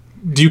cringe.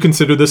 Do you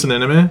consider this an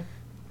anime?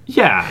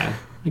 Yeah,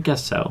 I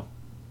guess so.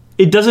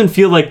 It doesn't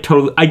feel like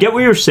totally. I get what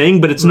you're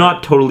saying, but it's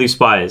not Totally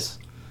Spies.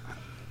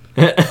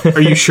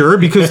 Are you sure?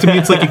 Because to me,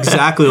 it's like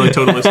exactly like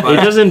Totally Spies.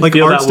 It doesn't like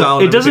feel art that style.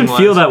 way. and It doesn't everything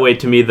feel wise. that way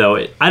to me, though.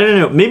 I don't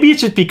know. Maybe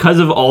it's just because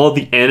of all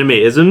the anime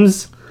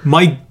isms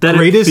My that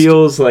greatest it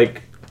feels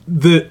like.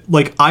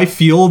 I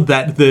feel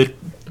that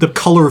the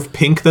color of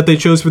pink that they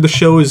chose for the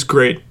show is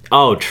great.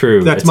 Oh,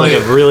 true. That's it's like my-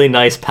 a really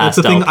nice That's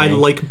the pastel. thing I pink.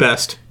 like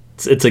best.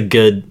 It's a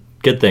good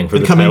thing for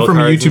the Coming title from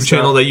a cards and YouTube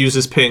channel stuff. that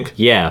uses pink.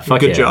 Yeah, fuck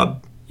Good yeah.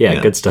 job. Yeah,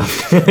 Yeah. good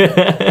stuff.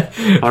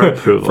 Our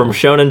approval. From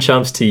Shonen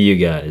Chumps to you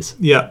guys.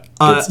 Yeah.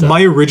 stuff.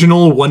 My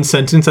original one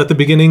sentence at the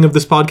beginning of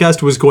this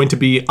podcast was going to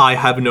be, I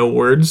have no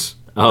words.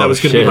 Oh, that was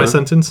going to be shit. my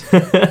sentence.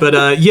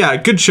 But yeah,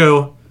 good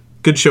show.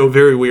 Good show.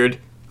 Very weird.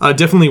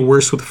 Definitely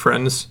worse with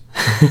friends.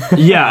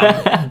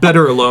 Yeah,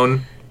 Better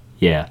alone.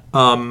 Yeah.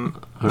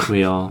 aren't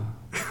we all?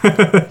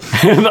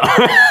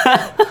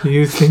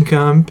 You think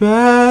I'm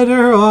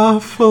better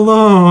off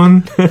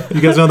alone.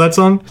 You guys know that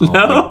song?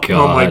 Oh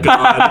Oh my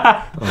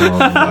god.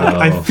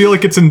 I feel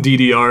like it's in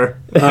DDR.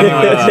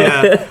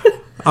 Yeah.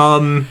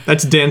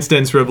 That's Dance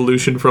Dance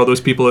Revolution for all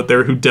those people out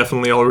there who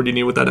definitely already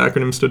knew what that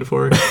acronym stood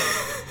for.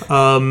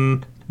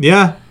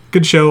 Yeah,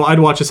 good show. I'd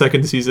watch a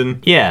second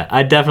season. Yeah,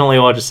 I definitely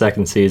watch a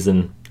second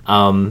season.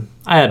 I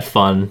had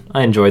fun.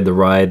 I enjoyed the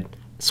ride.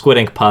 Squid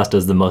ink pasta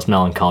is the most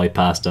melancholy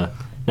pasta.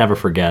 Never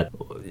forget.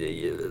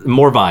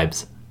 More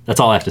vibes. That's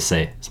all I have to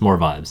say. It's more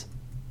vibes.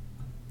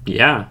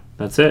 Yeah,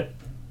 that's it.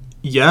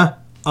 Yeah.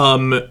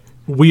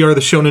 We are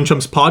the Shonen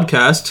Chumps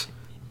podcast.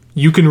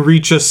 You can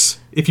reach us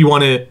if you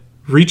want to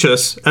reach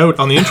us out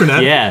on the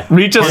internet. Yeah.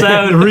 Reach us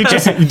out. Reach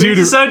us, dude. Reach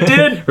us out,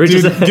 dude.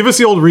 Dude, give us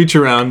the old reach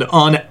around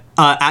on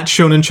at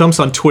Shonen Chumps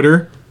on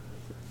Twitter.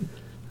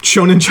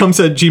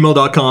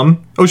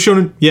 ShonenChumps@gmail.com. Oh,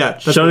 Shonen. Yeah.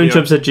 That's what we are.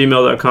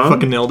 ShonenChumps@gmail.com.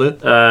 Fucking nailed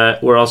it.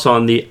 We're also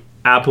on the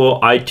Apple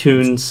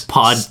iTunes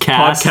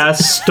Podcast.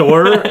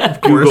 Store,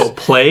 Google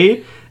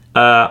Play,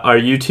 our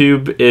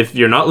YouTube. If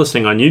you're not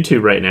listening on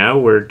YouTube right now,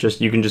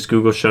 you can just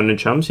Google Shonen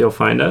Chumps. You'll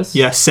find us.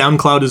 Yeah,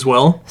 SoundCloud as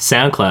well.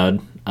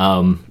 SoundCloud,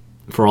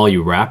 for all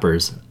you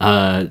rappers.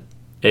 A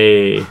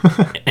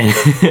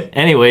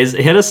Anyways,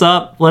 hit us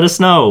up. Let us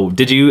know.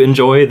 Did you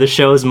enjoy the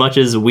show as much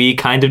as we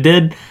kind of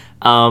did?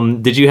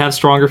 Did you have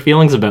stronger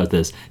feelings about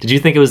this? Did you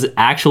think it was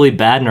actually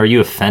bad, and are you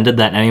offended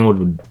that anyone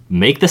would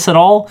make this at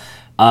all?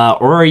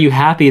 Or are you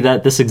happy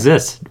that this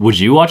exists? Would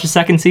you watch a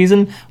second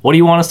season? What do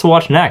you want us to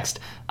watch next?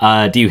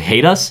 Do you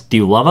hate us? Do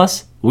you love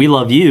us? We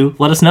love you.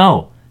 Let us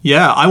know.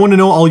 Yeah, I want to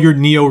know all your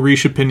Neo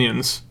Riche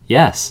opinions.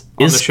 Yes.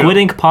 Is the show. Squid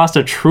Ink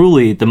pasta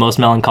truly the most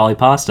melancholy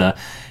pasta?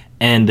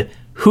 And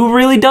who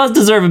really does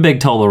deserve a big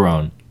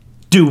Toblerone?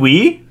 Do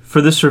we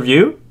for this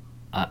review?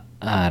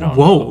 I don't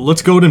know. Whoa,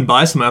 let's go out and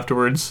buy some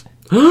afterwards.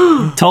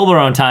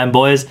 Toblerone time,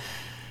 boys.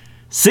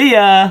 See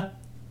ya!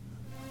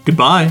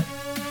 Goodbye.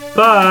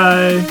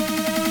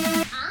 Bye.